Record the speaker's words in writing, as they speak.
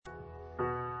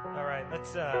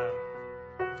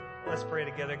Let's pray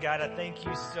together. God, I thank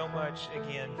you so much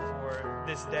again for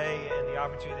this day and the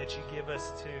opportunity that you give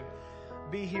us to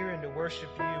be here and to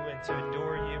worship you and to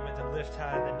adore you and to lift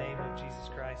high the name of Jesus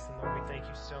Christ. And Lord, we thank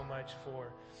you so much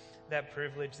for that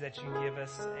privilege that you give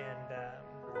us. And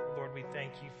Lord, we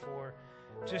thank you for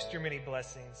just your many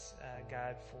blessings,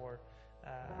 God, for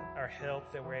our health,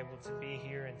 that we're able to be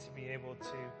here and to be able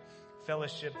to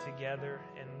fellowship together.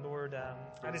 And Lord,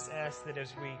 I just ask that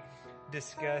as we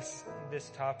discuss this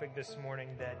topic this morning,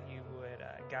 that you would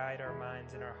guide our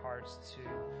minds and our hearts to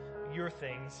your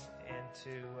things and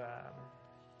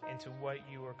to what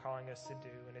you are calling us to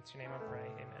do. And it's your name I pray.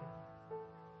 Amen.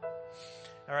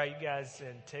 All right, you guys,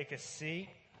 and take a seat.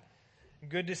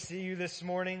 Good to see you this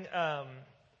morning.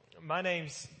 My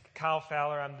name's Kyle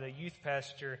Fowler. I'm the youth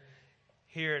pastor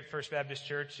here at First Baptist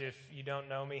Church. If you don't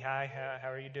know me, hi,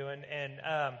 how are you doing? And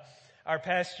our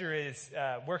pastor is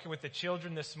working with the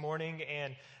children this morning,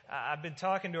 and I've been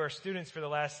talking to our students for the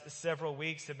last several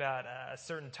weeks about a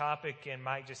certain topic, and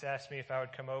Mike just asked me if I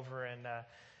would come over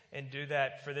and do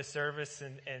that for this service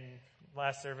and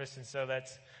last service, and so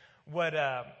that's what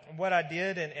I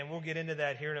did, and we'll get into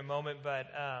that here in a moment, but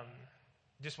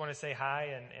just want to say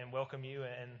hi and welcome you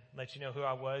and let you know who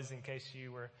I was in case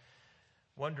you were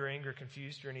wondering or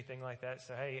confused or anything like that.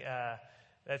 So hey,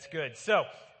 that's good. So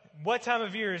what time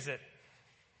of year is it?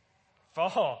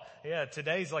 Fall. Yeah,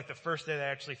 today's like the first day that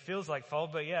actually feels like fall,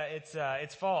 but yeah,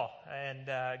 it's fall,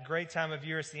 and great time of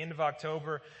year. It's the end of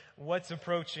October. What's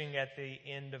approaching at the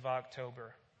end of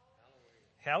October?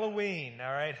 Halloween. All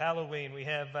right, Halloween. We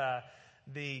have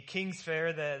the King's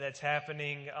Fair that's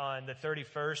happening on the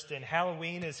 31st, and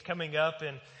Halloween is coming up.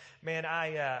 And man,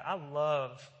 I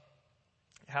love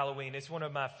Halloween. It's one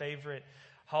of my favorite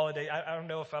holidays. I don't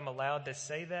know if I'm allowed to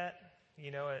say that,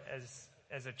 you know,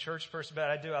 as a church person, but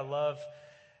I do. I love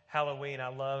Halloween. I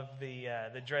love the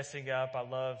dressing up. I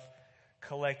love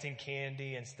collecting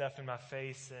candy and stuff in my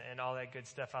face and all that good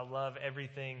stuff. I love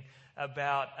everything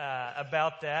about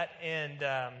that. And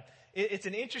it's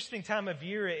an interesting time of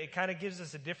year. It kind of gives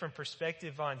us a different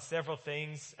perspective on several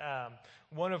things.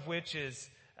 One of which is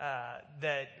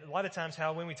that a lot of times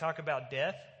Halloween we talk about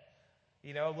death,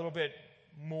 you know, a little bit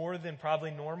more than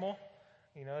probably normal.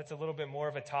 You know, it's a little bit more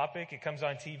of a topic. It comes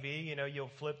on TV. You know, you'll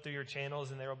flip through your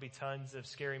channels and there will be tons of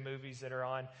scary movies that are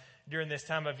on during this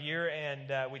time of year.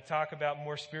 And we talk about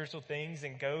more spiritual things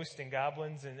and ghosts and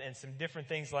goblins and some different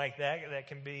things like that that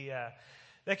can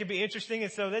be interesting.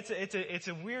 And so it's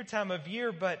a weird time of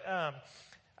year. But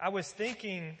I was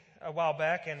thinking a while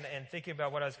back and thinking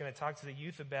about what I was going to talk to the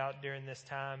youth about during this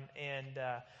time. And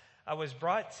I was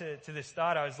brought to this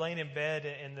thought. I was laying in bed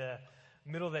in the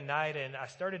middle of the night, and I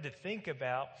started to think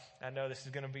about, I know this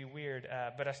is going to be weird,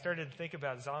 but I started to think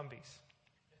about zombies.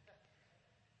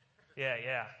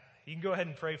 Yeah. You can go ahead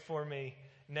and pray for me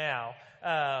now.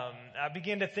 I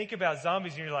began to think about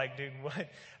zombies, and you're like, dude, what?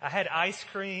 I had ice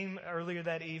cream earlier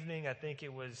that evening. I think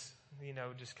it was, you know,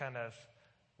 just kind of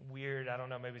weird. I don't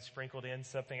know, maybe sprinkled in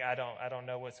something. I don't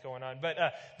know what's going on. But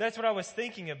that's what I was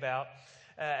thinking about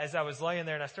as I was laying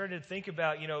there, and I started to think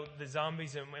about, you know, the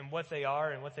zombies and what they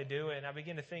are and what they do, and I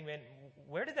began to think, man,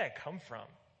 where did that come from?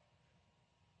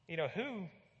 You know, who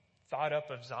thought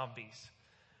up of zombies?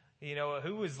 You know,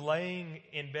 who was laying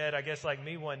in bed, I guess like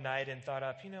me one night, and thought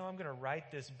up, you know, I'm going to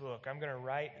write this book, I'm going to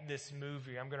write this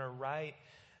movie, I'm going to write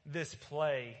this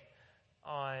play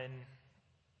on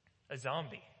a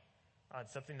zombie, on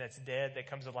something that's dead that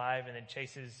comes alive and then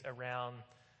chases around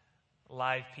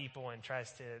live people and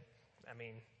tries to,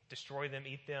 destroy them,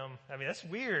 eat them. That's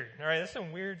weird. All right. That's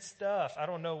some weird stuff. I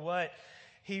don't know what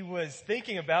he was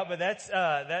thinking about, but that's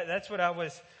what I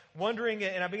was wondering.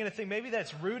 And I began to think maybe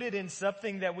that's rooted in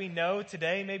something that we know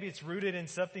today. Maybe it's rooted in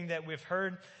something that we've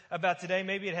heard about today.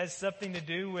 Maybe it has something to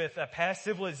do with a past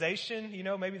civilization. You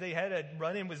know, maybe they had a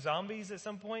run-in with zombies at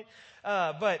some point.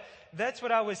 But that's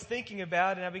what I was thinking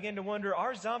about. And I began to wonder,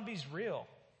 are zombies real?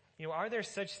 You know, are there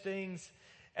such things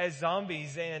as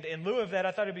zombies? And in lieu of that,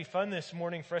 I thought it'd be fun this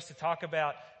morning for us to talk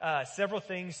about several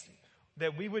things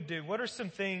that we would do. What are some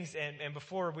things, and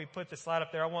before we put the slide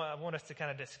up there, I want us to kind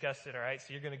of discuss it, all right? So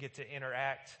you're going to get to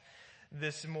interact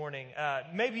this morning.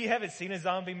 Maybe you haven't seen a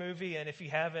zombie movie, and if you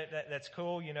haven't, that's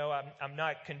cool. You know, I'm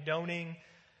not condoning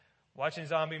watching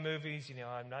zombie movies. You know,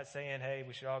 I'm not saying, hey,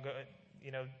 we should all go,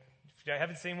 you know, if you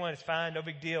haven't seen one, it's fine, no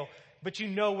big deal. But you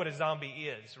know what a zombie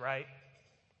is, right?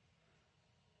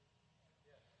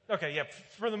 Okay, yeah,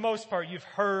 for the most part, you've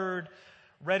heard,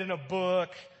 read in a book,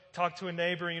 talked to a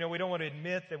neighbor. You know, we don't want to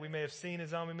admit that we may have seen a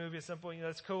zombie movie at some point. You know,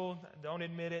 that's cool. Don't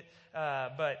admit it.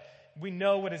 But we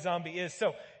know what a zombie is.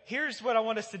 So here's what I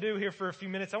want us to do here for a few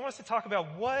minutes. I want us to talk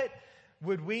about what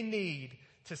would we need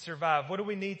to survive? What do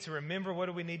we need to remember? What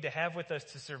do we need to have with us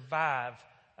to survive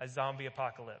a zombie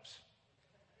apocalypse?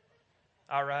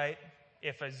 All right.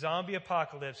 If a zombie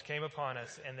apocalypse came upon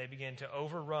us and they began to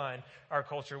overrun our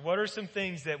culture, what are some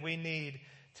things that we need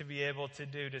to be able to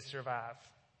do to survive?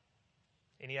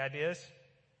 Any ideas?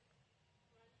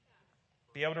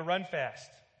 Be able to run fast.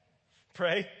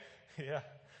 Pray? Yeah.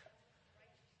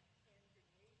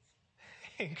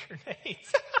 Hand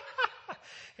grenades.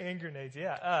 Hand grenades,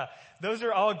 yeah. Those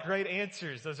are all great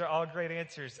answers.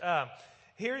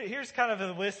 Here's kind of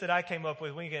the list that I came up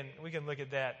with. We can look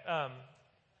at that.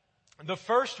 The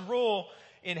first rule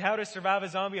in how to survive a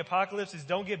zombie apocalypse is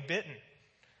don't get bitten.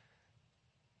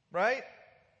 Right?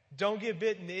 Don't get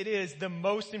bitten. It is the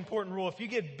most important rule. If you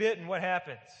get bitten, what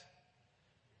happens?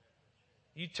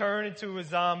 You turn into a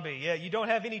zombie. Yeah, you don't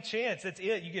have any chance. That's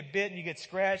it. You get bitten, you get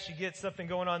scratched, you get something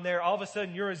going on there. All of a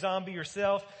sudden, you're a zombie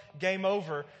yourself. Game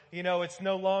over. It's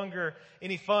no longer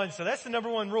any fun. So that's the number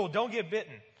one rule. Don't get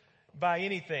bitten by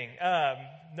anything.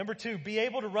 Number two, be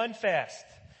able to run fast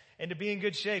and to be in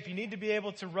good shape. You need to be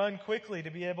able to run quickly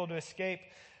to be able to escape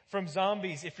from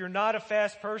zombies. If you're not a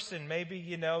fast person,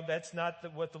 maybe, that's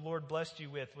not what the Lord blessed you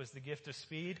with, was the gift of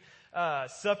speed.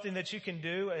 Something that you can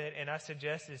do, and I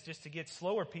suggest, is just to get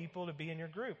slower people to be in your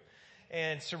group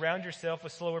and surround yourself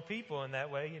with slower people. And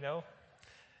that way,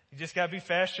 you just got to be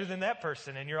faster than that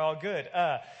person and you're all good.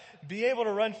 Be able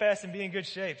to run fast and be in good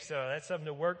shape. So that's something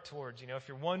to work towards. If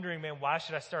you're wondering, man, why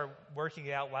should I start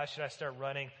working out? Why should I start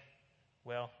running?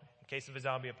 Well, in case of a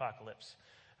zombie apocalypse.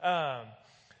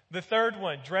 The third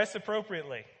one, dress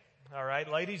appropriately. All right,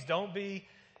 ladies,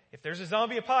 if there's a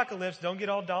zombie apocalypse, don't get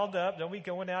all dolled up. Don't be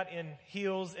going out in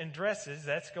heels and dresses.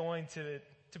 That's going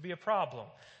to be a problem.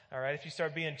 All right, if you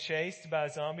start being chased by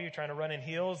a zombie, you're trying to run in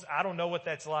heels. I don't know what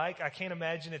that's like. I can't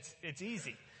imagine it's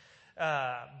easy.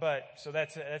 So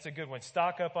that's a good one.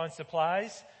 Stock up on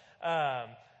supplies.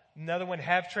 Another one,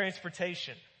 have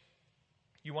transportation.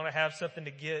 You want to have something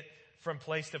to get from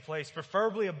place to place,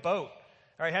 preferably a boat.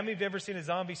 All right, how many of you have ever seen a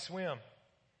zombie swim?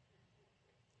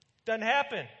 Doesn't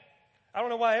happen. I don't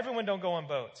know why everyone don't go on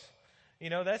boats.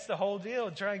 That's the whole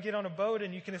deal. Try and get on a boat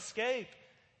and you can escape.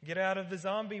 Get out of the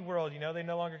zombie world. They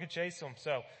no longer can chase them.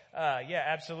 So, yeah,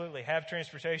 absolutely. Have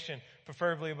transportation,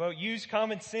 preferably a boat. Use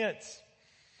common sense.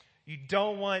 You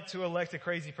don't want to elect a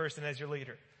crazy person as your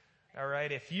leader. All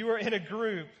right? If you are in a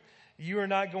group, you are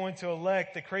not going to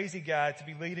elect the crazy guy to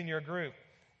be leading your group.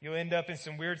 You'll end up in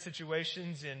some weird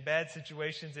situations and bad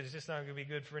situations, and it's just not going to be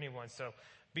good for anyone. So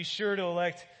be sure to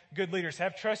elect good leaders.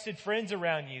 Have trusted friends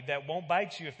around you that won't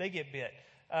bite you if they get bit.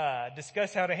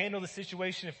 Discuss how to handle the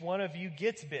situation if one of you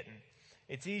gets bitten.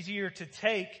 It's easier to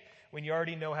take when you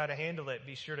already know how to handle it.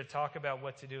 Be sure to talk about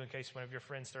what to do in case one of your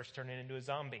friends starts turning into a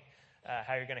zombie,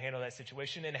 how you're going to handle that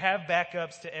situation. And have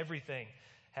backups to everything.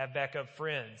 Have backup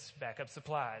friends, backup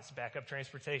supplies, backup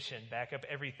transportation, backup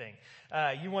everything.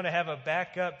 You want to have a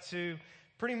backup to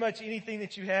pretty much anything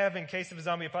that you have in case of a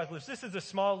zombie apocalypse. This is a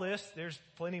small list. There's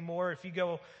plenty more. If you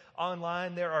go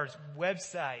online, there are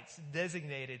websites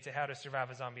designated to how to survive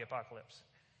a zombie apocalypse.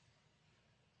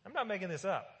 I'm not making this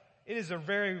up. It is a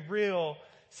very real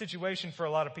situation for a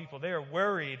lot of people. They are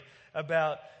worried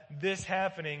about this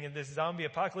happening in this zombie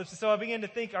apocalypse. And so I began to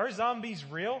think, are zombies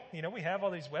real? We have all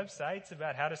these websites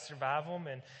about how to survive them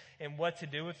and what to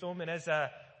do with them. And as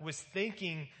I was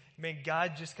thinking, man,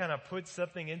 God just kind of put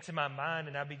something into my mind,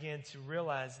 and I began to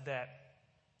realize that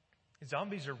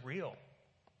zombies are real.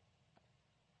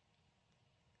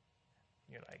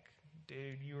 You're like,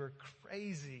 dude, you are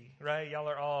crazy, right? Y'all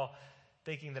are all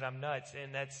thinking that I'm nuts,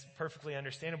 and that's perfectly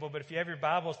understandable. But if you have your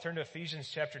Bibles, turn to Ephesians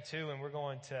chapter 2, and we're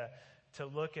going to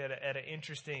look at an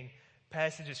interesting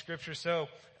passage of Scripture. So,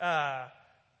 I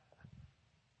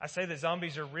say that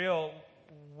zombies are real.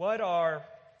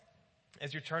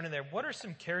 As you're turning there, what are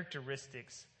some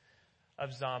characteristics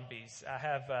of zombies? I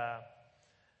have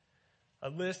a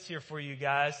list here for you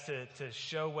guys to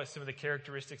show what some of the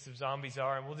characteristics of zombies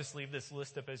are, and we'll just leave this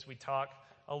list up as we talk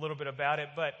a little bit about it.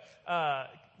 But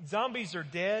zombies are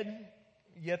dead,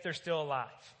 yet they're still alive.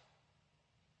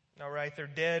 All right, they're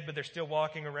dead, but they're still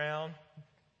walking around,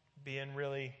 being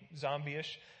really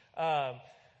zombie-ish. Kind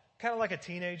of like a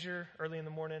teenager early in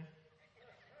the morning.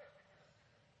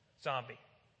 Zombie.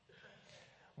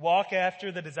 Walk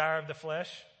after the desire of the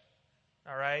flesh.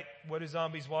 All right, what are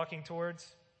zombies walking towards?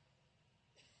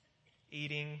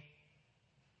 Eating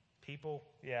people.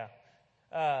 Yeah.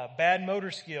 Bad motor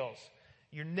skills.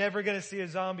 You're never going to see a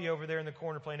zombie over there in the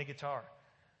corner playing a guitar.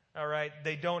 All right.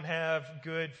 They don't have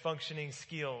good functioning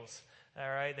skills. All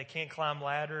right. They can't climb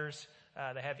ladders.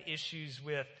 They have issues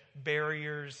with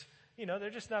barriers. They're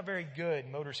just not very good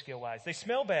motor skill wise. They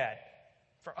smell bad.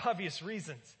 for obvious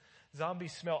reasons.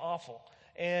 Zombies smell awful.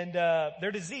 And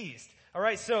they're diseased. All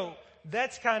right, so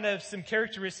that's kind of some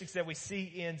characteristics that we see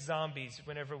in zombies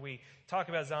whenever we talk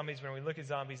about zombies, when we look at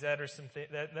zombies. That is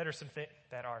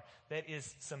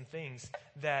some things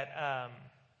that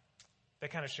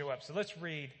kind of show up. So let's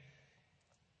read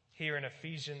here in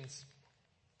Ephesians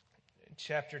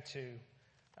chapter 2,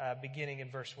 beginning in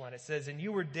verse 1. It says, "And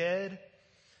you were dead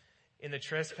in the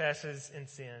trespasses and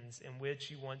sins in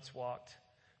which you once walked,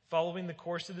 following the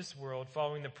course of this world,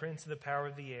 following the prince of the power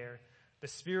of the air, the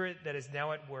spirit that is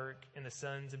now at work in the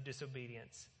sons of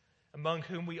disobedience, among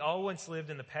whom we all once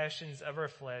lived in the passions of our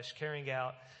flesh, carrying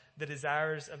out the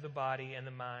desires of the body and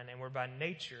the mind, and were by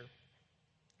nature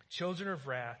children of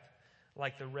wrath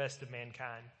like the rest of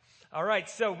mankind." All right,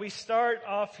 so we start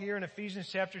off here in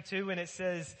Ephesians chapter 2, and it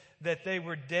says that they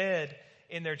were dead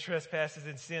in their trespasses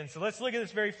and sins. So let's look at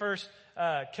this very first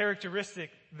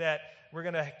characteristic that we're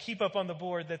going to keep up on the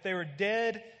board, that they were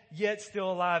dead yet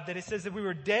still alive, that it says that we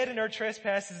were dead in our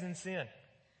trespasses and sin.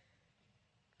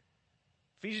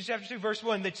 Ephesians chapter 2 verse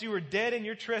 1, that you were dead in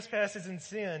your trespasses and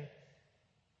sin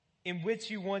in which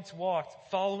you once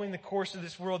walked, following the course of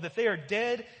this world, that they are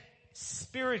dead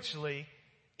spiritually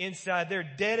inside. They're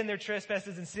dead in their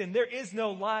trespasses and sin. There is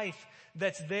no life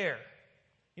that's there.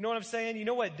 You know what I'm saying? You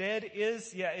know what dead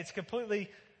is? Yeah, it's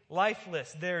completely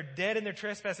lifeless. They're dead in their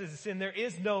trespasses and sin. There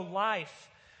is no life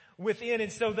within.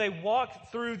 And so they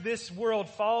walk through this world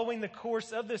following the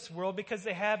course of this world because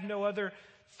they have no other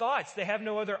thoughts. They have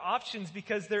no other options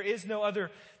because there is no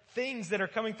other things that are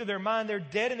coming through their mind. They're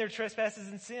dead in their trespasses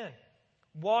and sin,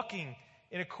 walking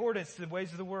in accordance to the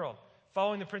ways of the world,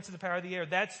 following the prince of the power of the air.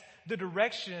 That's the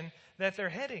direction that they're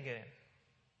heading in.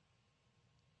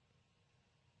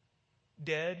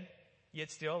 Dead,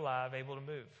 yet still alive, able to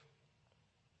move.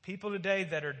 People today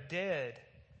that are dead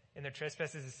in their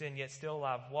trespasses and sin, yet still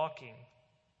alive, walking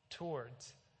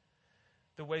towards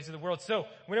the ways of the world. So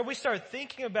whenever we start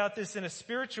thinking about this in a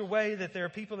spiritual way, that there are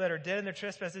people that are dead in their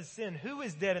trespasses and sin, who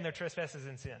is dead in their trespasses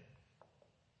and sin?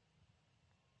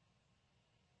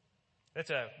 That's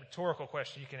a rhetorical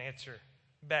question you can answer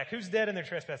back. Who's dead in their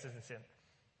trespasses and sin?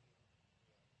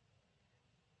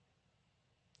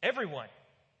 Everyone.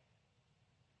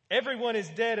 Everyone is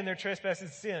dead in their trespasses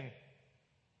and sin.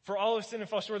 For all have sinned and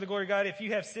fall short of the glory of God. If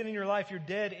you have sin in your life, you're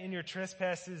dead in your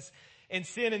trespasses and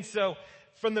sin. And so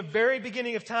from the very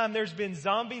beginning of time, there's been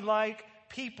zombie-like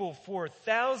people for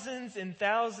thousands and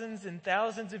thousands and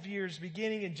thousands of years,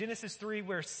 beginning in Genesis 3,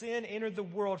 where sin entered the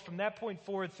world. From that point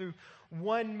forward, through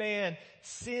one man,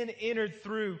 sin entered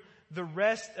through the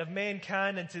rest of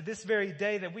mankind, and to this very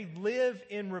day that we live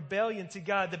in rebellion to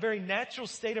God. The very natural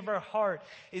state of our heart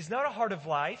is not a heart of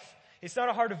life. It's not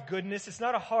a heart of goodness. It's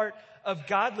not a heart of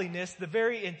godliness. The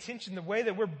very intention, the way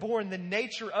that we're born, the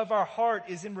nature of our heart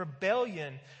is in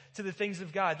rebellion to the things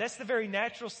of God. That's the very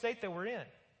natural state that we're in.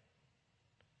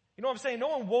 You know what I'm saying? No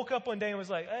one woke up one day and was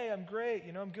like, "Hey, I'm great.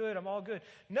 I'm good. I'm all good."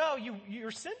 No,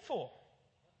 you're sinful.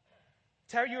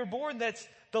 It's how you were born. That's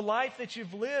the life that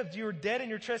you've lived. You were dead in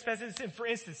your trespasses and sin. For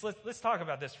instance, let's talk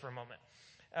about this for a moment.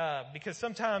 Because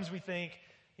sometimes we think,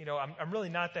 I'm really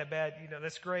not that bad.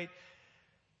 That's great.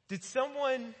 Did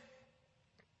someone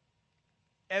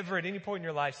ever at any point in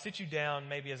your life sit you down,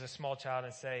 maybe as a small child,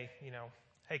 and say,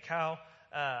 "Hey, Kyle,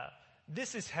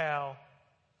 this is how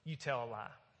you tell a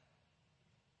lie"?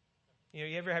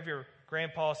 You ever have your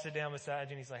grandpa sit down beside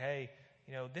you and he's like, "Hey,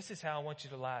 this is how I want you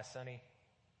to lie, sonny.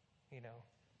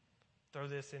 Throw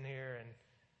this in here and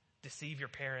deceive your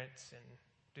parents and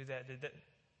do that."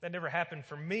 That never happened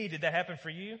for me. Did that happen for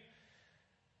you?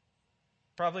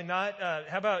 Probably not.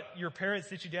 How about your parents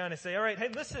sit you down and say, "All right, hey,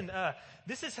 listen,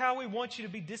 this is how we want you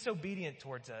to be disobedient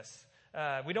towards us.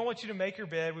 We don't want you to make your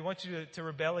bed. We want you to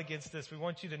rebel against us. We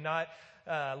want you to not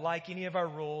like any of our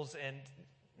rules." And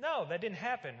no, that didn't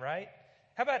happen, right?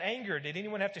 How about anger? Did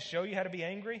anyone have to show you how to be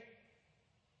angry?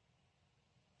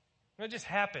 It just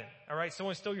happened. All right,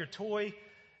 someone stole your toy.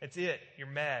 That's it. You're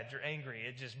mad. You're angry.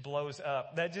 It just blows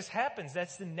up. That just happens.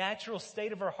 That's the natural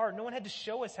state of our heart. No one had to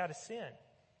show us how to sin.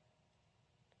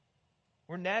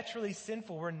 We're naturally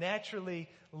sinful. We're naturally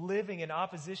living in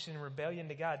opposition and rebellion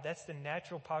to God. That's the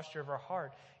natural posture of our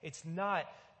heart. It's not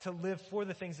to live for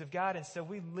the things of God. And so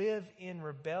we live in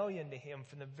rebellion to Him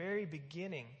from the very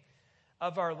beginning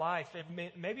of our life.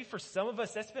 Maybe for some of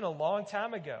us, that's been a long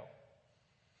time ago.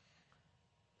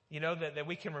 That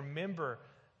we can remember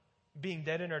being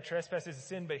dead in our trespasses and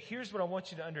sin. But here's what I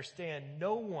want you to understand.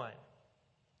 No one,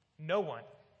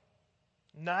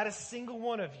 not a single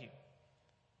one of you,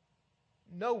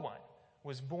 no one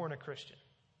was born a Christian.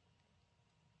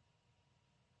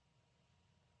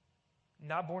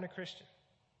 Not born a Christian.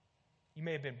 You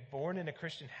may have been born in a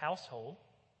Christian household.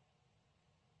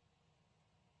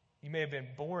 You may have been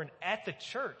born at the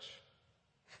church.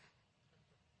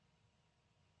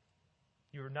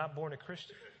 You were not born a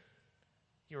Christian.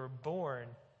 You were born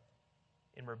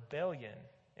in rebellion,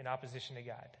 in opposition to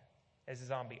God, as a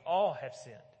zombie. All have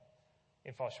sinned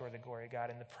and fall short of the glory of God.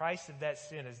 And the price of that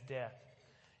sin is death.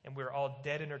 And we're all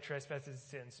dead in our trespasses and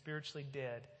sins, spiritually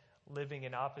dead, living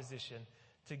in opposition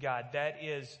to God. That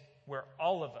is where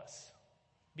all of us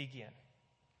begin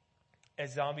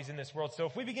as zombies in this world. So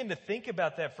if we begin to think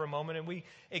about that for a moment and we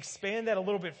expand that a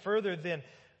little bit further, then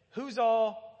who's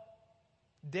all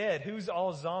dead? Who's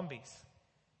all zombies?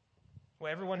 Well,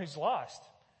 everyone who's lost.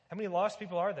 How many lost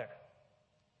people are there?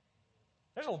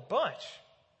 There's a bunch.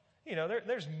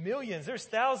 There's millions, there's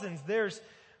thousands, there's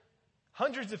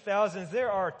hundreds of thousands. There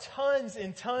are tons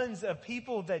and tons of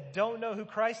people that don't know who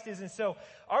Christ is. And so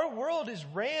our world is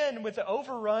ran with the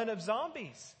overrun of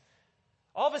zombies.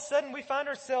 All of a sudden we find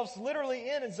ourselves literally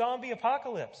in a zombie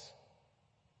apocalypse.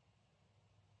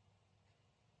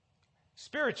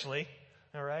 Spiritually,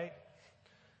 all right?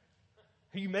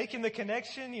 Are you making the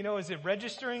connection? Is it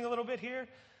registering a little bit here?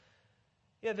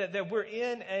 Yeah, that we're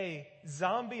in a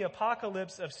zombie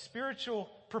apocalypse of spiritual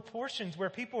proportions where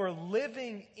people are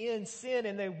living in sin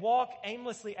and they walk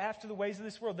aimlessly after the ways of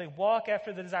this world. They walk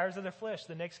after the desires of their flesh.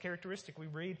 The next characteristic we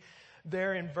read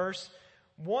there in verse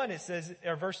 1, it says,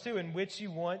 or verse 2, in which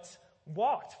you once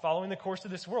walked, following the course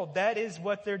of this world. That is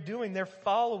what they're doing. They're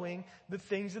following the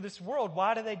things of this world.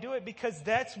 Why do they do it? Because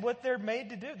that's what they're made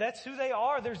to do. That's who they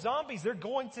are. They're zombies. They're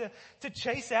going to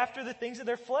chase after the things of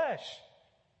their flesh.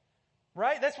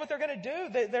 Right? That's what they're going to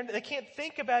do. They can't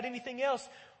think about anything else.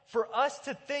 For us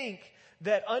to think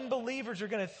that unbelievers are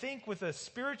going to think with a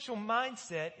spiritual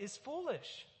mindset is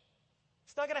foolish.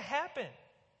 It's not going to happen.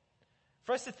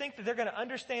 For us to think that they're going to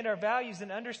understand our values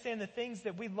and understand the things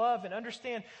that we love and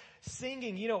understand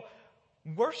singing.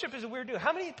 Worship is a weird deal.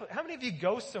 How many of you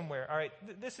go somewhere? All right,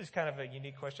 this is kind of a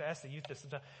unique question. I ask the youth this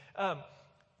sometimes.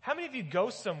 How many of you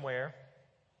go somewhere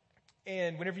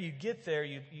and whenever you get there,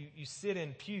 you sit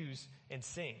in pews and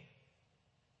sing?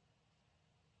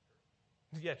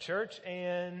 Yeah, church,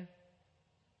 and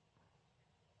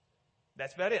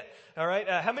that's about it. All right.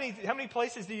 How many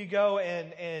places do you go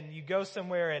and you go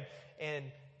somewhere and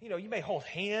you may hold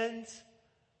hands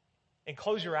and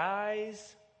close your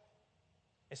eyes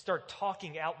and start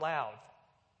talking out loud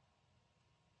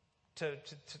to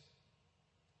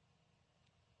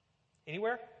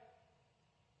anywhere?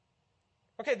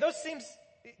 Okay, those seems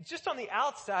just on the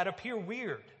outside appear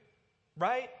weird,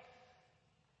 right?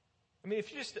 I mean,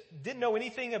 if you just didn't know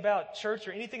anything about church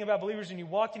or anything about believers and you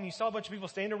walked in and you saw a bunch of people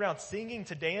standing around singing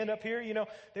to Dan up here,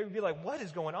 they would be like, what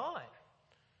is going on?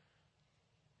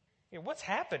 What's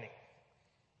happening?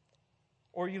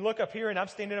 Or you look up here and I'm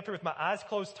standing up here with my eyes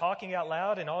closed talking out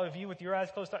loud and all of you with your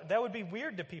eyes closed. That would be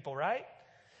weird to people, right?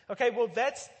 Okay, well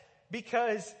that's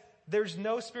because there's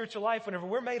no spiritual life. Whenever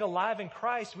we're made alive in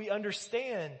Christ, we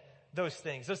understand those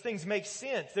things. Those things make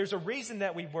sense. There's a reason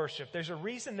that we worship. There's a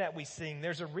reason that we sing.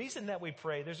 There's a reason that we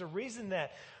pray. There's a reason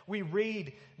that we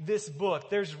read this book.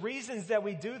 There's reasons that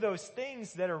we do those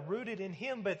things that are rooted in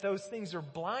Him, but those things are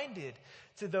blinded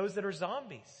to those that are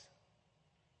zombies.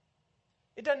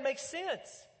 It doesn't make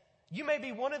sense. You may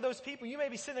be one of those people. You may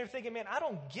be sitting there thinking, man, I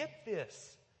don't get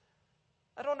this.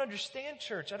 I don't understand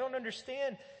church. I don't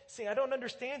understand singing. I don't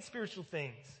understand spiritual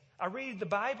things. I read the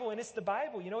Bible and it's the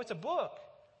Bible. It's a book.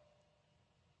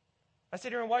 I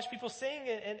sit here and watch people sing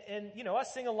and I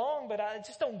sing along, but I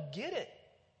just don't get it.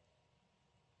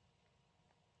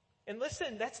 And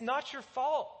listen, that's not your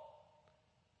fault.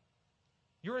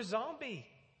 You're a zombie.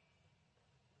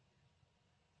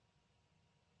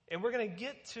 And we're going to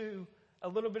get to a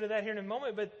little bit of that here in a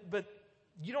moment, but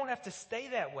you don't have to stay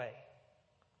that way.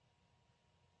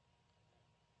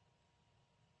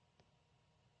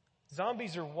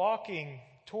 Zombies are walking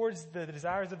towards the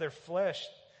desires of their flesh.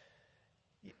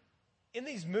 In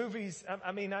these movies,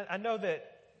 I know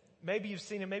that maybe you've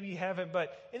seen it, maybe you haven't,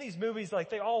 but in these movies, like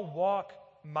they all walk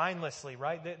mindlessly,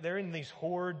 right? They're in these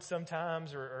hordes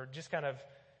sometimes or just kind of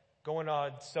going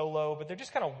on solo, but they're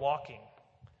just kind of walking,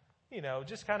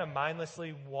 just kind of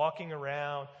mindlessly walking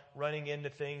around, running into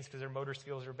things because their motor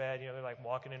skills are bad. They're like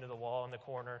walking into the wall in the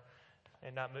corner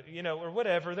and not, or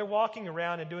whatever. They're walking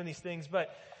around and doing these things,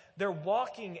 but they're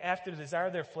walking after the desire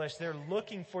of their flesh. They're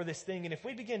looking for this thing. And if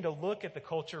we begin to look at the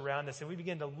culture around us and we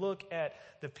begin to look at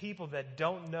the people that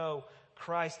don't know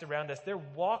Christ around us, they're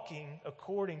walking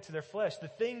according to their flesh. The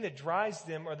thing that drives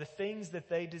them are the things that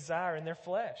they desire in their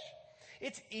flesh.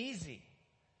 It's easy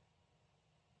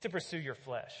to pursue your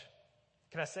flesh.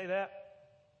 Can I say that?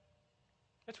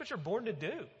 That's what you're born to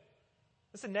do.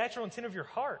 That's the natural intent of your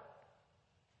heart,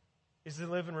 is to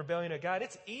live in rebellion to God.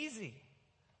 It's easy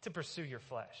to pursue your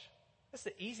flesh. That's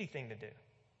the easy thing to do.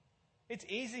 It's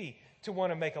easy to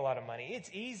want to make a lot of money. It's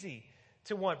easy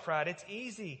to want pride. It's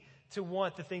easy to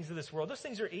want the things of this world. Those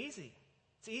things are easy.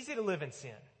 It's easy to live in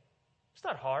sin. It's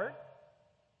not hard.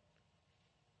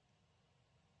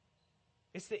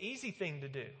 It's the easy thing to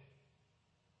do.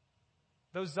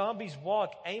 Those zombies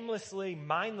walk aimlessly,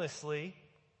 mindlessly,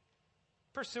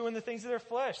 pursuing the things of their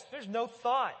flesh. There's no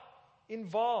thought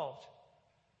involved.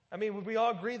 I mean, would we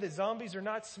all agree that zombies are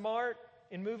not smart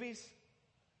in movies?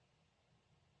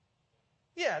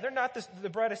 Yeah, they're not the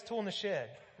brightest tool in the shed,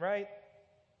 right?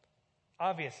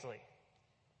 Obviously.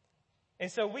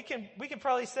 And so we can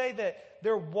probably say that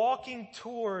they're walking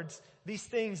towards these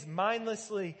things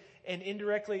mindlessly and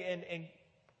indirectly, and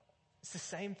it's the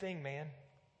same thing, man.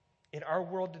 In our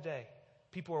world today,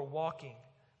 people are walking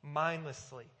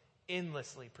mindlessly,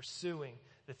 endlessly, pursuing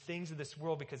the things of this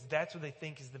world because that's what they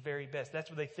think is the very best. That's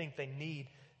what they think they need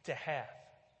to have.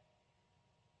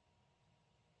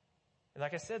 And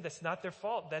like I said, that's not their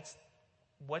fault. That's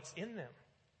what's in them.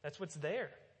 That's what's there.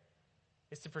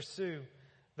 It's to pursue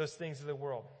those things of the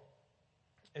world.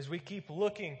 As we keep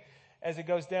looking as it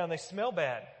goes down, they smell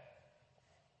bad.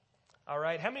 All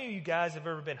right? How many of you guys have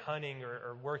ever been hunting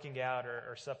or working out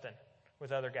or something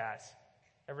with other guys?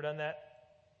 Ever done that?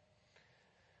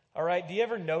 All right. Do you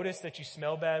ever notice that you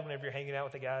smell bad whenever you're hanging out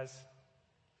with the guys?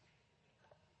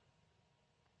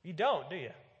 You don't, do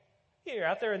you? You're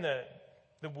out there in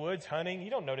the woods hunting. You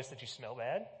don't notice that you smell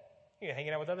bad. You're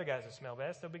hanging out with other guys that smell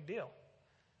bad. It's no big deal.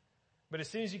 But as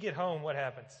soon as you get home, what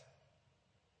happens?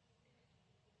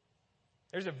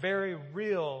 There's a very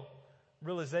real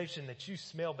realization that you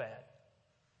smell bad.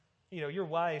 You know, your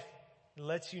wife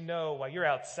lets you know while you're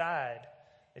outside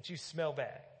that you smell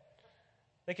bad.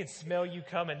 They can smell you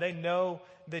coming. They know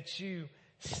that you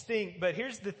stink. But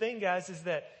here's the thing, guys, is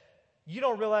that you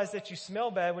don't realize that you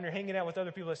smell bad when you're hanging out with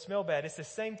other people that smell bad. It's the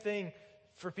same thing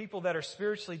for people that are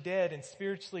spiritually dead and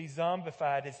spiritually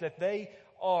zombified, is that they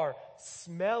are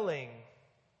smelling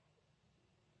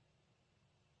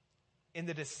in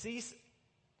the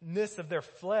deceasedness of their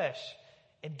flesh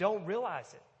and don't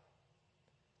realize it.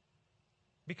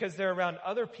 Because they're around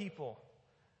other people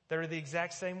that are the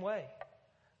exact same way.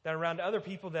 They're around other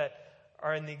people that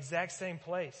are in the exact same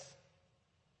place.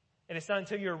 And it's not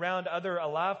until you're around other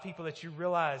alive people that you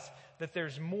realize that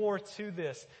there's more to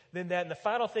this than that. And the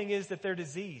final thing is that they're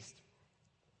diseased.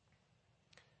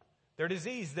 They're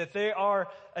diseased, that they are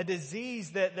a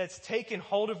disease that's taken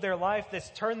hold of their life,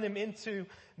 that's turned them into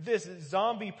this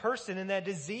zombie person, and that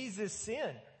disease is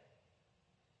sin.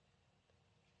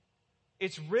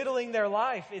 It's riddling their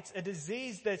life. It's a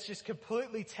disease that's just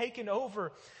completely taken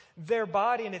over their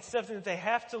body, and it's something that they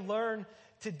have to learn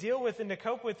to deal with and to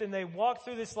cope with, and they walk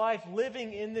through this life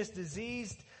living in this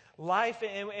diseased life,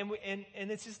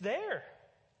 and it's just there.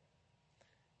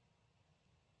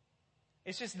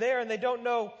 It's just there, and they don't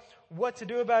know what to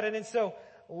do about it. And so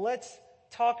let's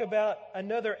talk about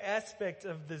another aspect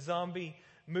of the zombie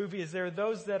movie. Is there are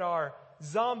those that are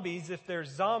zombies. If there's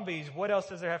zombies, what else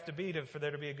does there have to be for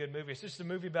there to be a good movie? It's just a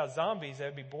movie about zombies. That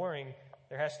would be boring.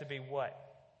 There has to be what?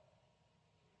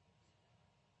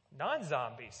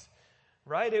 Non-zombies,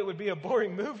 right? It would be a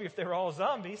boring movie if they were all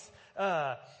zombies.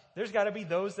 There's got to be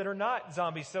those that are not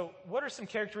zombies. So what are some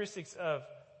characteristics of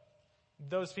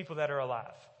those people that are alive?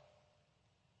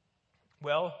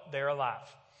 Well, they're alive.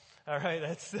 All right,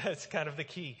 that's kind of the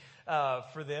key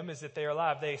for them, is that they're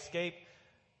alive. They escape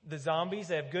the zombies.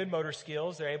 They have good motor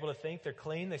skills. They're able to think. They're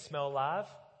clean. They smell alive.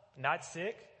 Not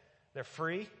sick. They're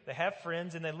free. They have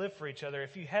friends, and they live for each other.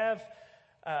 If you have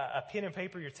a pen and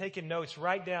paper, you're taking notes,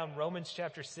 write down Romans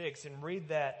chapter 6 and read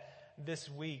that this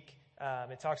week.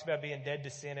 It talks about being dead to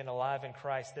sin and alive in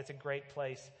Christ. That's a great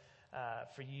place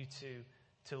for you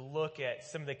to look at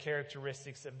some of the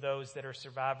characteristics of those that are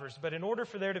survivors. But in order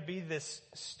for there to be this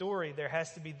story, there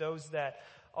has to be those that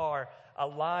are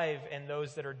alive and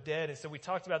those that are dead. And so we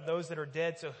talked about those that are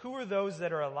dead. So who are those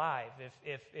that are alive?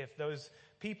 If those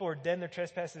people are dead in their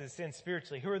trespasses and sins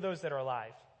spiritually, who are those that are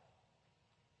alive?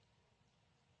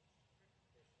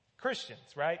 Christians,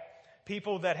 right?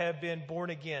 People that have been born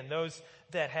again, those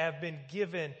that have been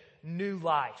given new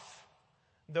life,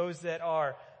 those that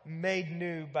are made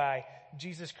new by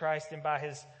Jesus Christ and by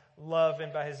His love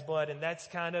and by His blood. And that's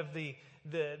kind of the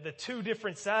two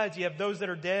different sides. You have those that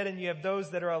are dead and you have those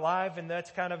that are alive, and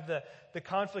that's kind of the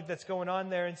conflict that's going on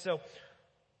there. And so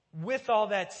with all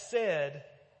that said,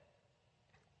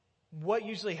 what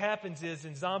usually happens is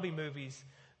in zombie movies,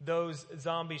 those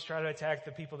zombies try to attack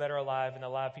the people that are alive, and the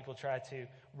alive people try to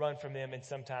run from them and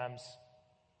sometimes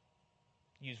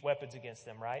use weapons against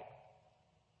them, right?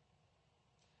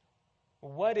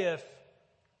 What if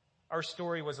our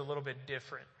story was a little bit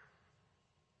different?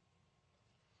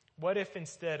 What if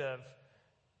instead of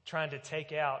trying to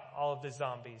take out all of the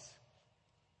zombies,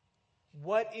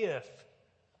 what if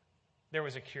there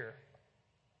was a cure?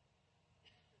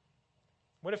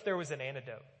 What if there was an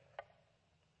antidote?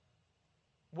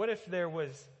 What if there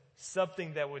was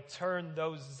something that would turn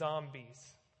those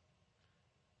zombies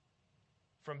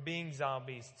from being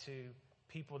zombies to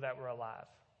people that were alive?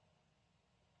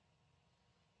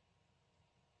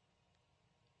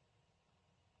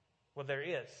 Well, there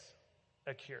is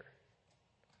a cure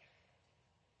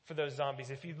for those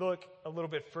zombies. If you look a little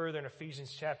bit further in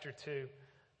Ephesians chapter 2,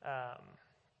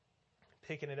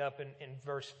 picking it up in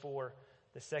verse 4,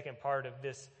 the second part of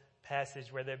this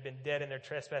passage where they've been dead in their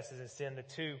trespasses and sin, the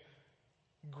two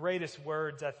greatest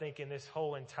words, I think, in this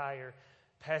whole entire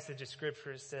passage of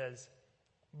Scripture, it says,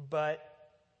 but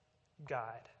God.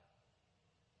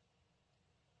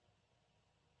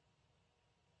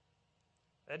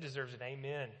 That deserves an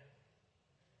amen.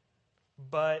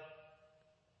 But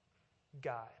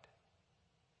God.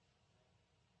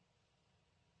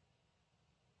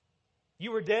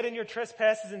 You were dead in your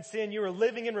trespasses and sin. You were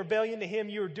living in rebellion to Him.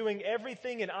 You were doing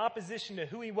everything in opposition to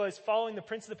who He was, following the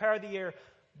prince of the power of the air,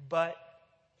 but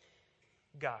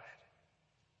God.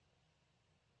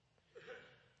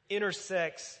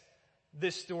 Intersects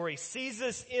this story, sees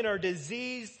us in our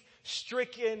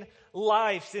disease-stricken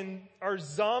lives, in our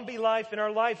zombie life, in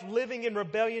our life living in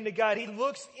rebellion to God. He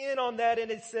looks in on that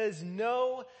and it says,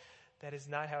 no, that is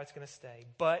not how it's going to stay,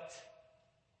 but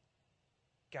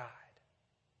God.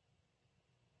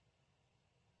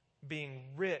 Being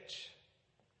rich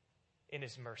in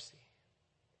His mercy.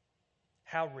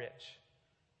 How rich?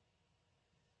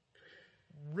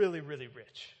 Really, really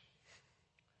rich.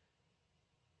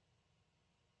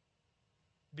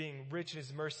 Being rich in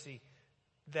His mercy,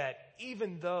 that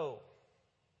even though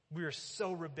we are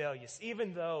so rebellious,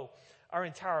 even though our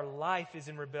entire life is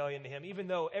in rebellion to Him, even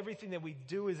though everything that we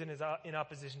do is in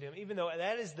opposition to Him, even though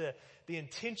that is the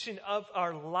intention of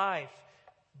our life,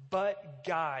 but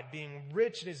God, being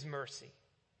rich in His mercy.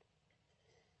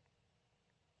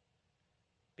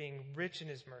 Being rich in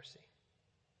His mercy.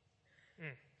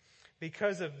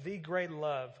 Because of the great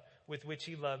love with which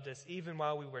He loved us, even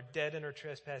while we were dead in our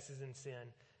trespasses and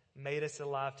sin, made us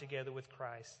alive together with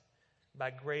Christ.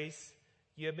 By grace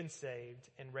you have been saved,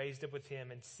 and raised up with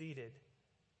Him, and seated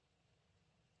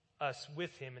us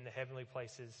with Him in the heavenly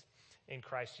places in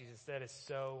Christ Jesus. That is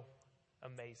so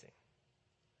amazing.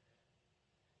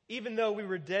 Even though we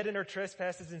were dead in our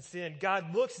trespasses and sin,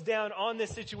 God looks down on this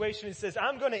situation and says,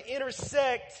 I'm going to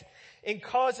intersect and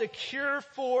cause a cure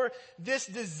for this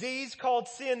disease called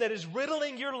sin that is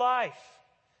riddling your life,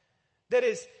 that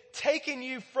is taking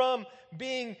you from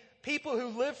being people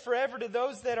who live forever to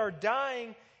those that are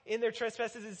dying in their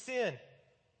trespasses and sin.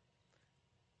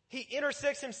 He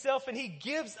intersects Himself and He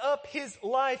gives up His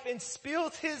life and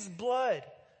spills His blood.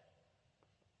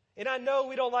 And I know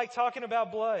we don't like talking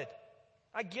about blood.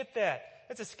 I get that.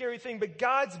 That's a scary thing. But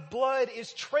God's blood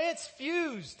is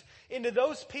transfused into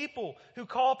those people who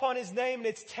call upon His name, and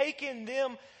it's taken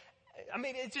them,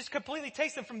 it just completely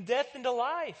takes them from death into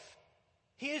life.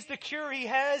 He is the cure. He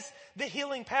has the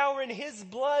healing power in His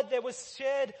blood that was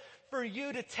shed for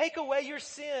you to take away your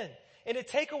sin and to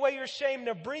take away your shame,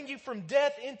 to bring you from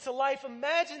death into life.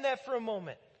 Imagine that for a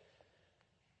moment.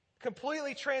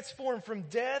 Completely transformed from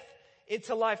death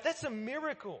into life. That's a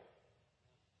miracle.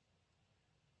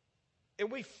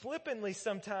 And we flippantly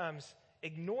sometimes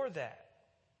ignore that.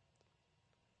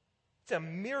 It's a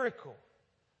miracle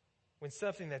when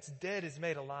something that's dead is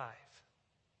made alive.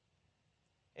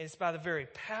 And it's by the very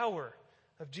power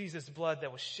of Jesus' blood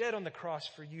that was shed on the cross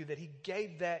for you that He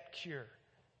gave that cure.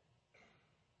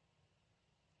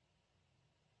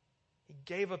 He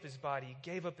gave up His body, He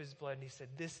gave up His blood, and He said,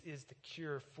 this is the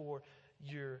cure for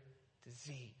your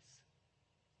disease.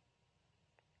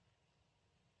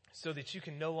 So that you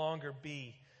can no longer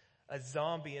be a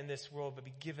zombie in this world, but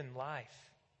be given life.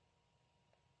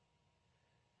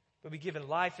 But be given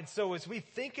life. And so as we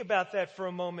think about that for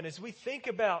a moment, as we think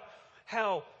about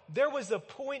how there was a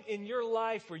point in your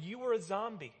life where you were a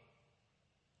zombie.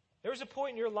 There was a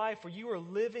point in your life where you were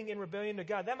living in rebellion to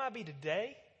God. That might be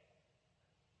today.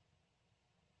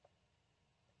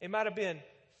 It might have been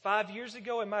 5 years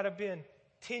ago. It might have been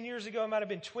 10 years ago. It might have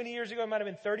been 20 years ago. It might have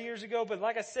been 30 years ago. But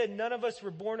like I said, none of us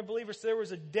were born a believer. So there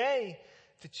was a day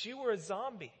that you were a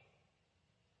zombie.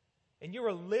 And you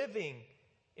were living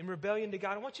in rebellion to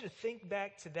God. I want you to think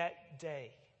back to that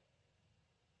day.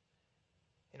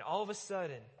 And all of a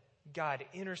sudden, God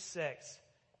intersects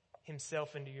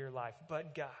himself into your life,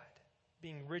 but God,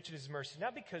 being rich in his mercy,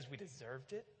 not because we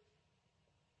deserved it,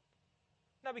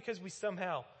 not because we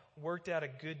somehow worked out a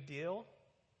good deal,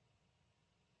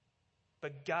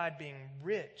 but God being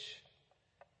rich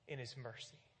in his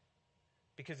mercy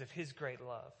because of his great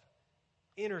love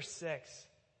intersects,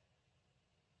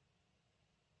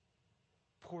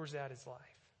 pours out his life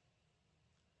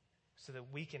so that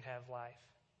we can have life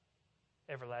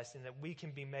everlasting, that we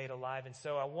can be made alive. And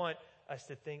so I want us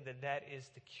to think that that is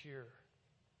the cure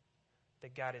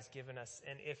that God has given us.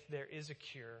 And if there is a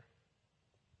cure,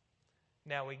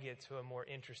 now we get to a more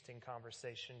interesting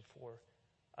conversation for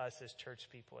us as church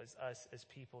people, as us as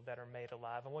people that are made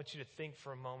alive. I want you to think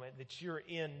for a moment that you're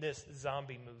in this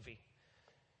zombie movie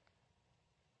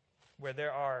where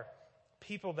there are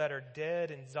people that are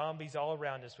dead and zombies all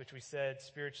around us, which we said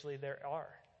spiritually there are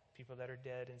people that are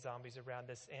dead and zombies around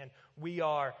us, and we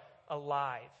are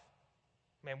alive.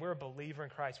 Man, we're a believer in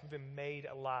Christ. We've been made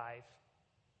alive.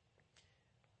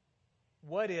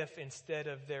 What if instead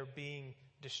of there being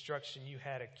destruction, you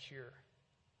had a cure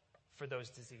for those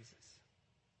diseases?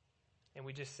 And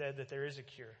we just said that there is a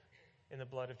cure in the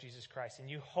blood of Jesus Christ. And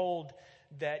you hold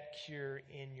that cure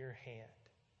in your hand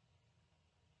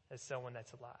as someone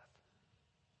that's alive.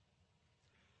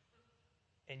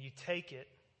 And you take it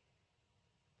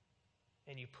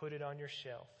and you put it on your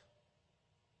shelf.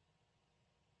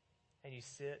 And you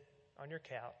sit on your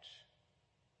couch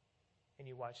and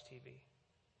you watch TV.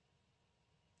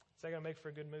 Is that going to make for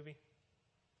a good movie?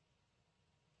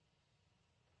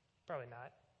 Probably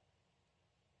not.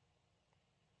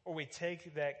 Or we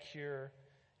take that cure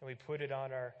and we put it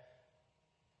on our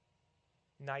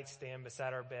nightstand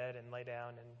beside our bed and lay down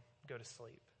and go to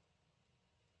sleep.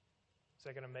 Is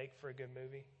that going to make for a good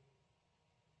movie?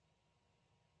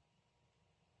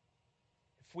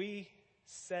 If we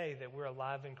say that we're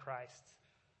alive in Christ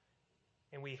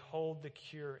and we hold the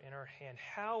cure in our hand,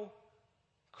 how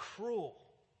cruel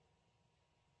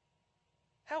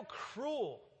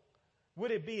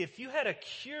would it be if you had a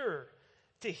cure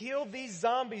to heal these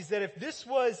zombies, that if this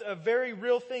was a very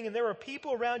real thing and there were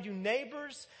people around you,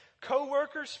 neighbors,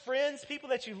 co-workers, friends, people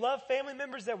that you love, family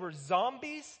members that were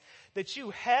zombies, that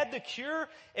you had the cure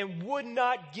and would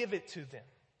not give it to them?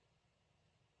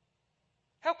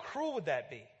 How cruel would that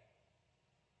be?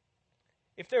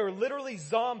 If they were literally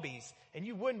zombies and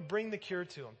you wouldn't bring the cure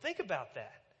to them. Think about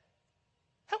that.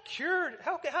 How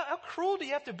cruel do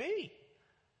you have to be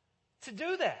to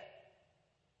do that?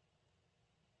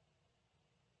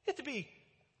 You have to be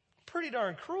pretty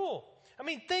darn cruel. I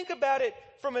mean, think about it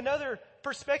from another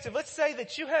perspective. Let's say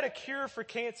that you had a cure for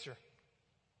cancer.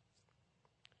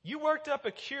 You worked up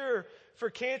a cure for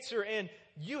cancer and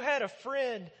you had a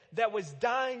friend that was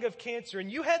dying of cancer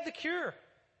and you had the cure.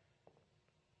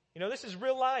 You know, this is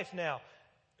real life now.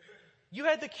 You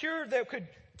had the cure that could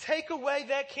take away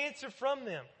that cancer from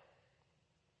them.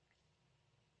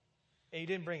 And you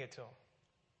didn't bring it to them.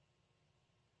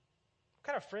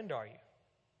 What kind of friend are you?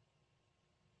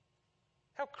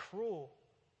 How cruel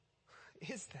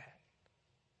is that?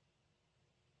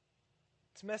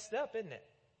 It's messed up, isn't it?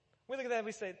 We look at that and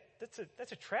we say,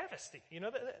 that's a travesty. You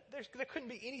know, there couldn't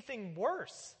be anything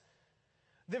worse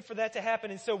than for that to happen.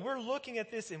 And so we're looking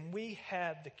at this and we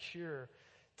have the cure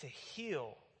to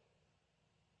heal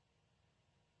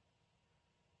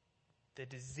the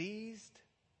diseased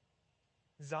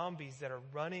zombies that are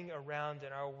running around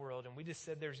in our world. And we just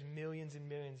said there's millions and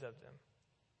millions of them.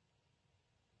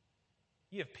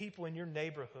 You have people in your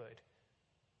neighborhood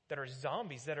that are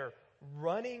zombies, that are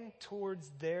running towards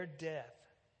their death,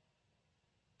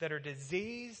 that are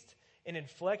diseased and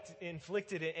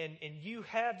inflicted, and you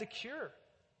have the cure.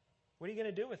 What are you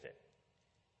going to do with it?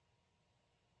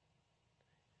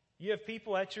 You have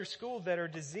people at your school that are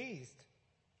diseased,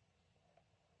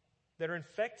 that are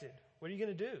infected. What are you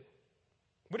going to do?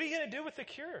 What are you going to do with the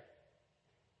cure?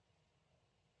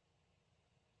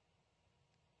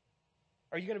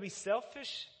 Are you going to be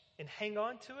selfish and hang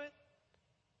on to it?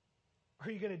 Or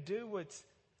are you going to do what's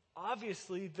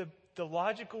obviously the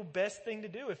logical best thing to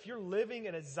do? If you're living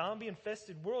in a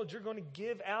zombie-infested world, you're going to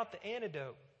give out the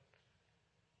antidote.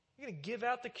 You're going to give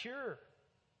out the cure.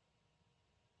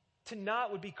 To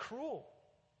not would be cruel.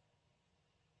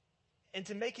 And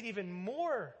to make it even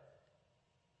more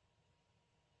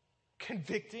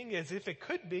convicting, as if it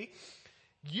could be,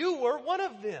 you were one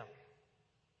of them.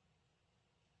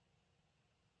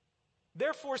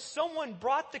 Therefore, someone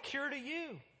brought the cure to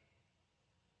you.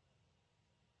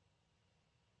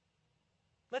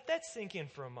 Let that sink in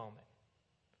for a moment.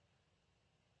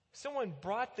 Someone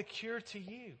brought the cure to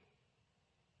you,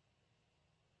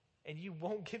 and you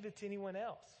won't give it to anyone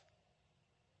else.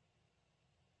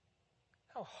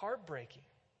 How heartbreaking.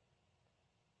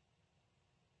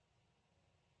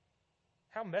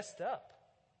 How messed up.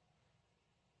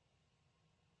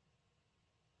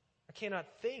 I cannot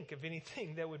think of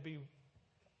anything that would be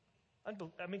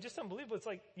just unbelievable. It's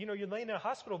like, you're laying in a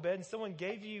hospital bed and someone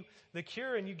gave you the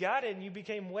cure and you got it and you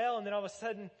became well, and then all of a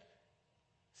sudden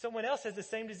someone else has the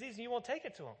same disease and you won't take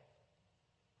it to them.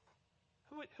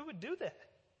 Who would do that?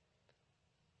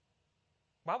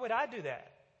 Why would I do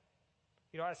that?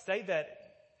 I say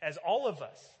that as all of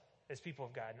us, as people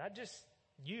of God, not just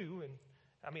you, and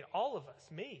all of us,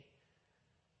 me.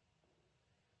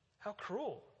 How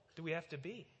cruel do we have to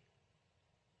be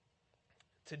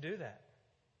to do that?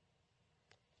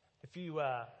 If you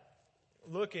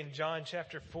look in John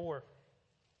chapter 4,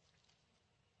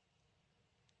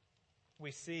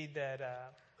 we see that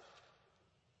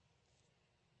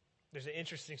there's an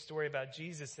interesting story about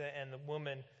Jesus and the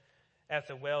woman at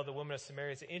the well, the woman of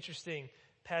Samaria. It's an interesting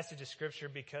passage of Scripture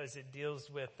because it deals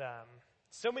with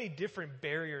so many different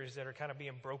barriers that are kind of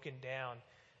being broken down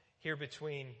here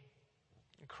between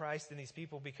Christ and these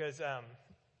people, because,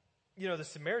 the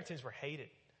Samaritans were hated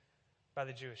by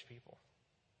the Jewish people.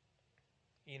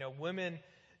 Women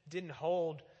didn't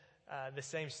hold the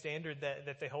same standard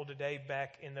that they hold today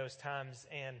back in those times,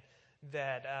 and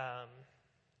that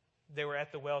they were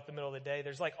at the well at the middle of the day.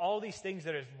 There's like all these things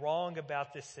that is wrong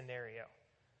about this scenario.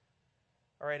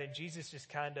 All right, and Jesus just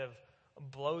kind of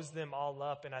blows them all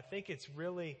up, and I think it's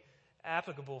really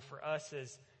applicable for us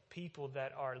as people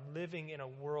that are living in a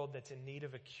world that's in need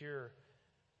of a cure,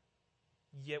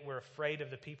 yet we're afraid of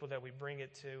the people that we bring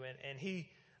it to.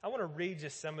 I want to read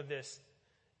just some of this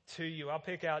to you. I'll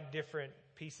pick out different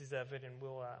pieces of it, and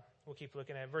we'll keep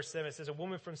looking at it. Verse 7, it says, a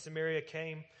woman from Samaria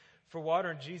came for water,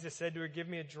 and Jesus said to her, give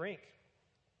me a drink.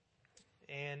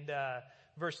 And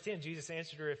verse 10, Jesus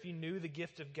answered her, if you knew the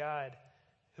gift of God,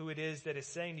 who it is that is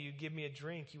saying to you, give me a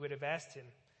drink, you would have asked him,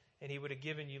 and he would have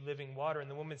given you living water.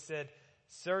 And the woman said,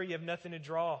 sir, you have nothing to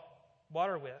draw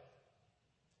water with,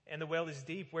 and the well is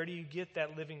deep. Where do you get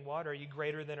that living water? Are you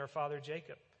greater than our father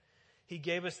Jacob? He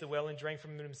gave us the well and drank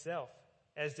from it himself,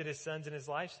 as did his sons and his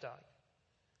livestock.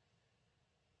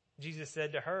 Jesus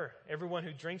said to her, everyone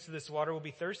who drinks of this water will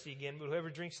be thirsty again, but whoever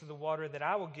drinks of the water that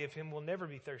I will give him will never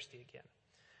be thirsty again.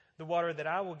 The water that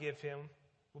I will give him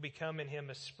will become in him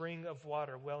a spring of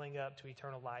water welling up to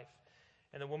eternal life.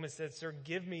 And the woman said, sir,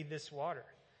 give me this water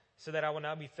so that I will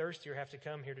not be thirsty or have to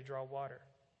come here to draw water.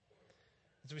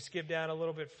 As we skip down a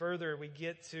little bit further, we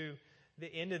get to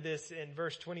the end of this. In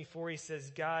verse 24, he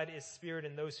says, God is spirit,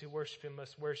 and those who worship him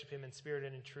must worship him in spirit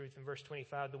and in truth. In verse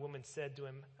 25, the woman said to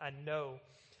him, I know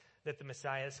that the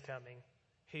Messiah is coming,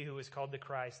 he who is called the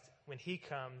Christ. When he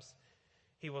comes,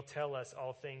 he will tell us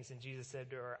all things. And Jesus said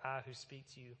to her, I who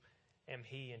speak to you am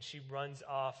he. And she runs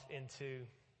off into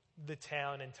the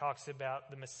town and talks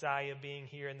about the Messiah being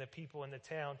here, and the people in the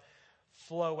town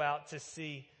flow out to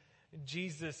see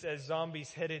Jesus as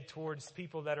zombies headed towards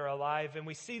people that are alive. And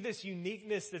we see this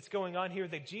uniqueness that's going on here,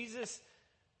 that Jesus,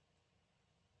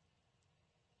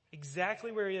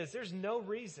 exactly where he is, there's no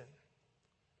reason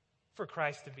for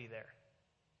Christ to be there.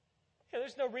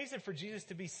 There's no reason for Jesus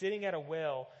to be sitting at a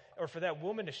well, or for that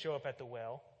woman to show up at the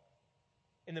well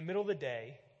in the middle of the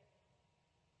day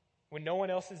when no one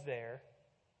else is there,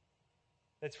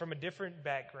 that's from a different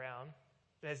background,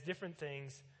 that has different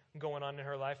things going on in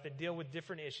her life, that deal with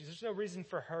different issues. There's no reason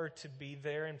for her to be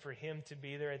there and for him to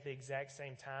be there at the exact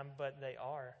same time, but they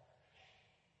are.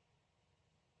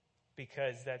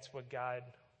 Because that's what God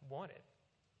wanted.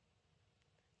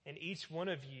 And each one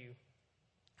of you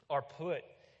are put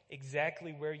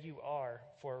exactly where you are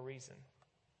for a reason.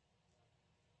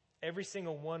 Every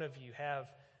single one of you have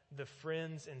the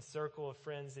friends and circle of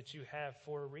friends that you have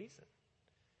for a reason.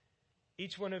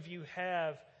 Each one of you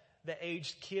have the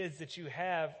aged kids that you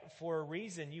have for a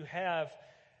reason. You have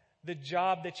the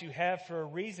job that you have for a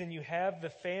reason. You have the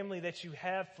family that you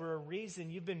have for a reason.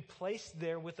 You've been placed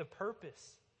there with a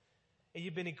purpose. And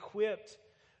you've been equipped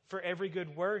for every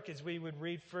good work, as we would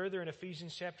read further in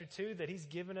Ephesians chapter 2, that he's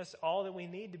given us all that we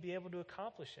need to be able to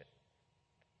accomplish it.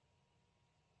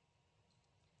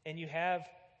 And you have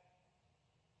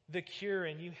the cure,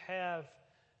 and you have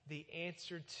the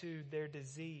answer to their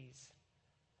disease.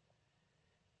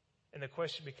 And the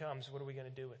question becomes, what are we going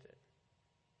to do with it?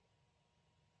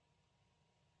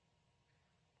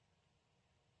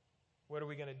 What are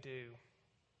we going to do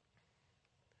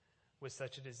with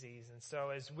such a disease? And so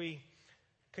as we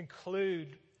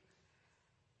conclude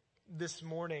this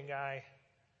morning, I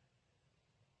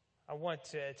want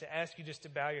to ask you just to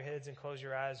bow your heads and close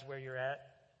your eyes where you're at.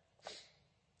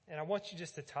 And I want you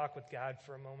just to talk with God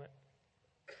for a moment.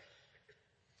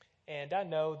 And I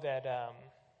know that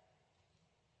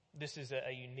This is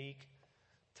a unique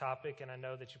topic, and I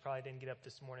know that you probably didn't get up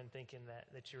this morning thinking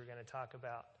that you were going to talk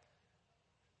about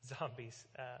zombies.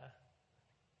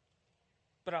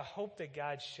 But I hope that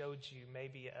God showed you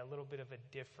maybe a little bit of a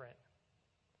different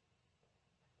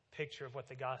picture of what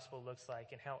the gospel looks like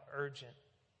and how urgent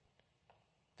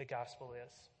the gospel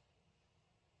is.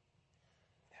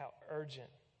 How urgent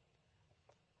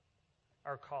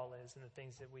our call is and the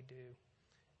things that we do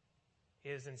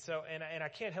is. And I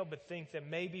can't help but think that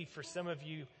maybe for some of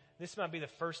you, this might be the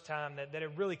first time that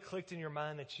it really clicked in your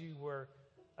mind that you were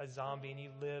a zombie and you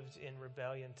lived in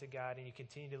rebellion to God and you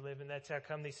continue to live. And that's how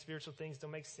come these spiritual things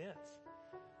don't make sense.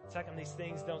 It's how come these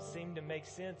things don't seem to make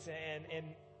sense. And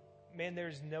man,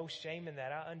 there's no shame in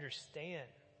that. I understand.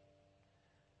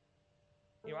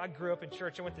 You know, I grew up in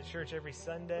church. I went to church every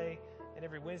Sunday and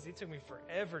every Wednesday. It took me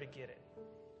forever to get it.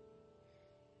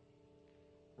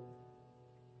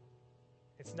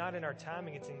 It's not in our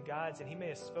timing, it's in God's, and He may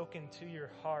have spoken to your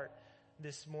heart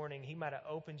this morning. He might have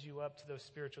opened you up to those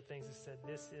spiritual things and said,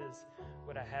 this is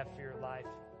what I have for your life.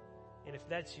 And if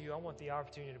that's you, I want the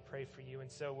opportunity to pray for you.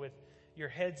 And so with your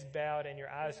heads bowed and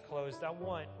your eyes closed, I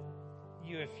want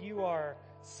you, if you are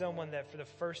someone that for the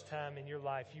first time in your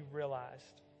life you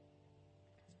realized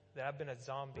that I've been a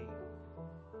zombie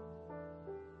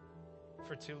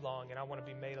for too long and I want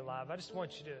to be made alive, I just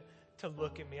want you to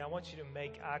look at me. I want you to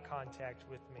make eye contact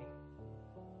with me.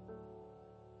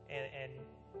 And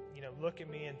you know, look at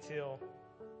me until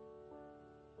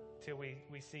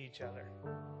we see each other.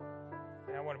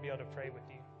 And I want to be able to pray with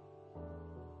you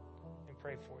and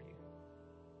pray for you.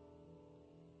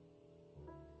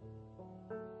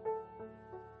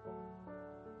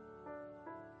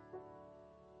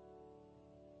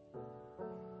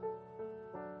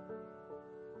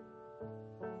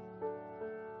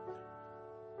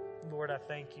 Lord, I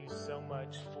thank you so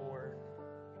much for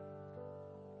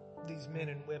these men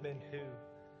and women who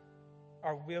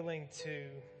are willing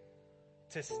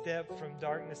to step from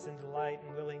darkness into light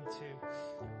and willing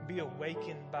to be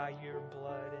awakened by your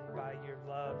blood and by your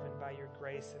love and by your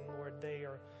grace. And Lord, they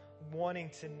are wanting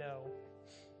to know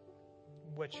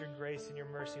what your grace and your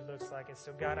mercy looks like. And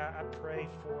so God, I pray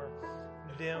for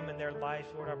them and their life.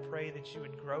 Lord, I pray that you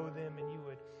would grow them and you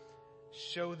would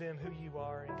show them who you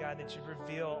are, and God, that you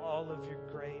reveal all of your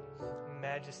great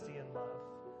majesty and love.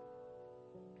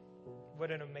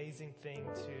 What an amazing thing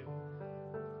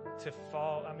to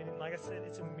fall. I mean, like I said,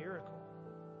 it's a miracle.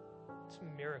 It's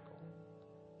a miracle.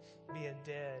 Being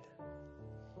dead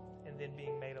and then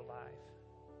being made alive.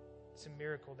 It's a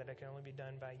miracle that it can only be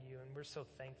done by you, and we're so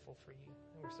thankful for you,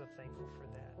 and we're so thankful for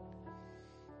that.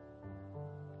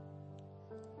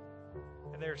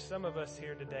 And there are some of us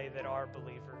here today that are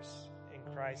believers in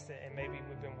Christ, and maybe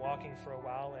we've been walking for a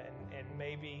while, and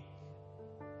maybe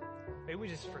we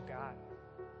just forgot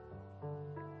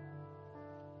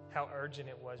how urgent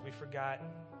it was. We forgot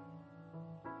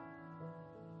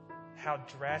how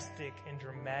drastic and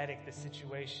dramatic the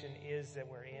situation is that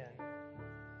we're in.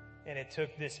 And it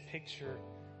took this picture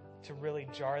to really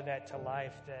jar that to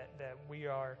life, that we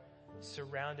are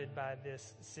surrounded by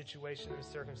this situation and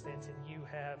circumstance, and you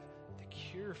have the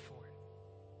cure for it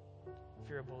if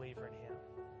you're a believer in Him.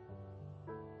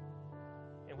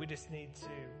 And we just need to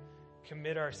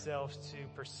commit ourselves to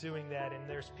pursuing that, and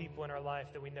there's people in our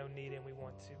life that we know need, and we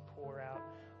want to pour out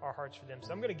our hearts for them.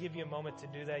 So I'm going to give you a moment to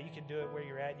do that. You can do it where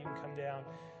you're at. You can come down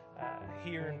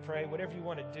here and pray, whatever you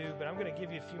want to do, but I'm going to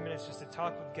give you a few minutes just to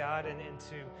talk with God and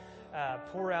to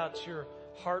pour out your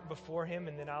heart before Him,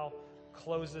 and then I'll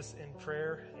close this in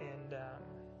prayer, and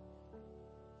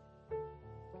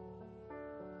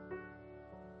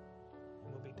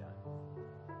we'll be done.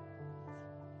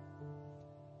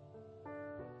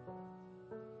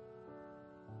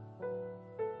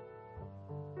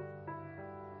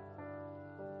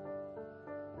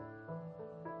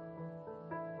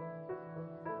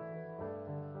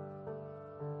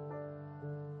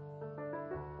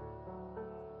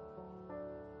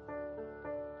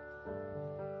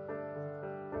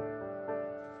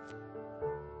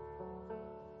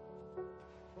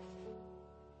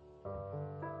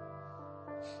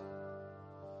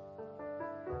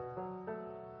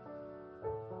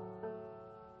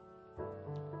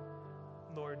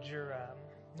 Lord,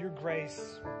 your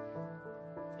grace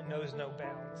knows no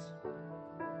bounds.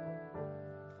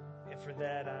 And for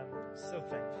that, I'm so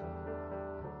thankful.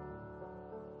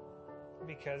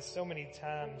 Because so many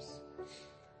times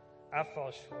I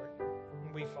fall short,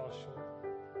 and we fall short.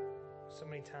 So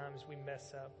many times we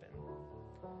mess up, and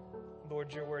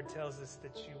Lord, your word tells us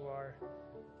that you are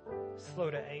slow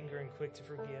to anger and quick to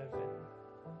forgive, and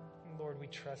Lord, we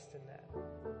trust in that.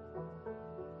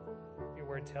 Your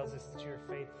word tells us that you are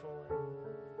faithful, and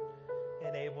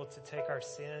and able to take our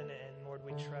sin, and Lord,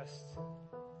 we trust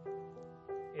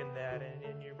in that.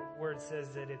 And your word says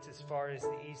that it's as far as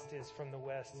the east is from the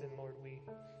west, and Lord, we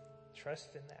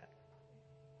trust in that.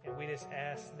 And we just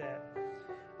ask that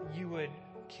you would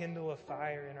kindle a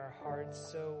fire in our hearts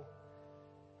so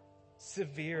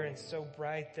severe and so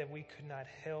bright that we could not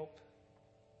help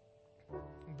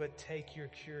but take your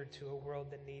cure to a world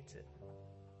that needs it.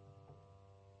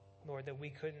 Lord, that we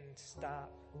couldn't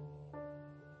stop,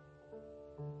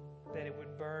 that it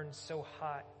would burn so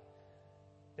hot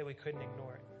that we couldn't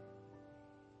ignore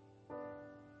it.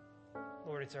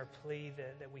 Lord, it's our plea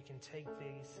that we can take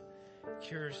these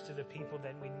cures to the people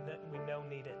that we know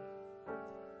need it.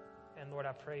 And Lord,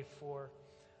 I pray for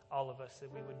all of us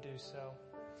that we would do so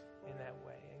in that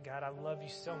way. And God, I love you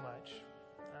so much.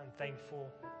 I'm thankful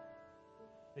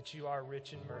that you are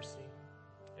rich in mercy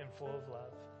and full of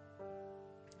love.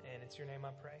 And it's your name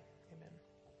I pray.